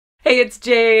Hey, it's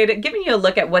Jade, giving you a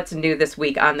look at what's new this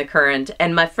week on The Current.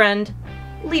 And my friend,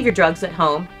 leave your drugs at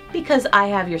home because I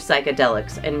have your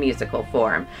psychedelics in musical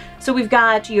form. So we've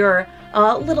got your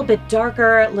little bit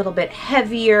darker, a little bit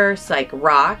heavier psych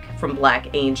rock from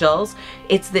Black Angels.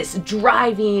 It's this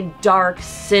driving, dark,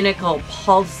 cynical,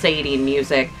 pulsating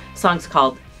music. Song's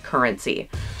called Currency.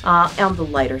 On the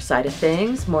lighter side of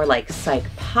things, more like psych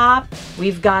pop,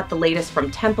 we've got the latest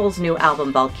from Temple's new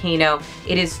album, Volcano.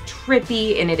 It is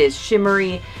trippy and it is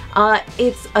shimmery.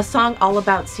 It's a song all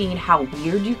about seeing how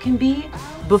weird you can be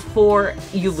before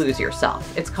you lose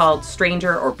yourself. It's called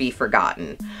Stranger or Be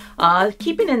Forgotten.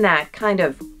 Keeping in that kind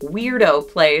of weirdo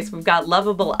place, we've got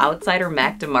lovable outsider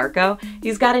Mac DeMarco.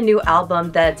 He's got a new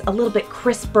album that's a little bit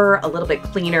crisper, a little bit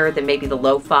cleaner than maybe the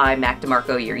lo-fi Mac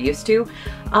DeMarco you're used to.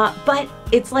 But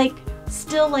it's like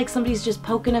still like somebody's just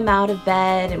poking him out of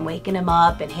bed and waking him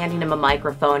up and handing him a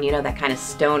microphone, you know, that kind of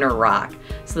stoner rock.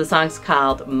 So the song's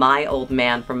called My Old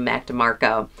Man from Mac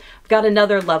DeMarco. We've got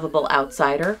another lovable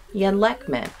outsider,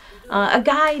 Lekman. A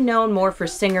guy known more for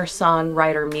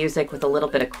singer-songwriter music with a little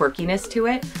bit of quirkiness to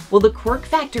it. Well, the quirk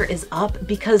factor is up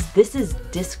because this is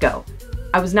disco.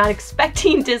 I was not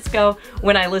expecting disco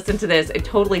when I listened to this. It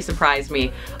totally surprised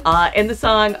me. And the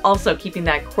song, also keeping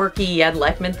that quirky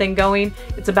Lekman thing going,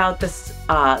 it's about this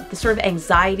the sort of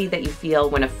anxiety that you feel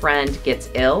when a friend gets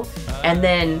ill, and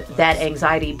then that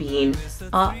anxiety being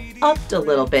upped a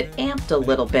little bit, amped a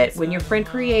little bit, when your friend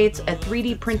creates a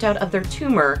 3D printout of their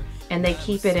tumor and they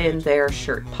keep it in their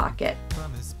shirt pocket.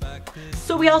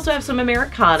 So we also have some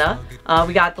Americana.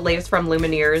 We got the latest from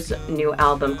Lumineer's new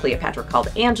album, Cleopatra, called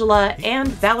Angela, and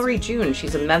Valerie June.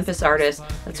 She's a Memphis artist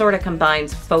that sort of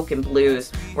combines folk and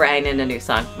blues. We're adding in a new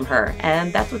song from her,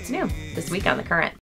 and that's what's new this week on The Current.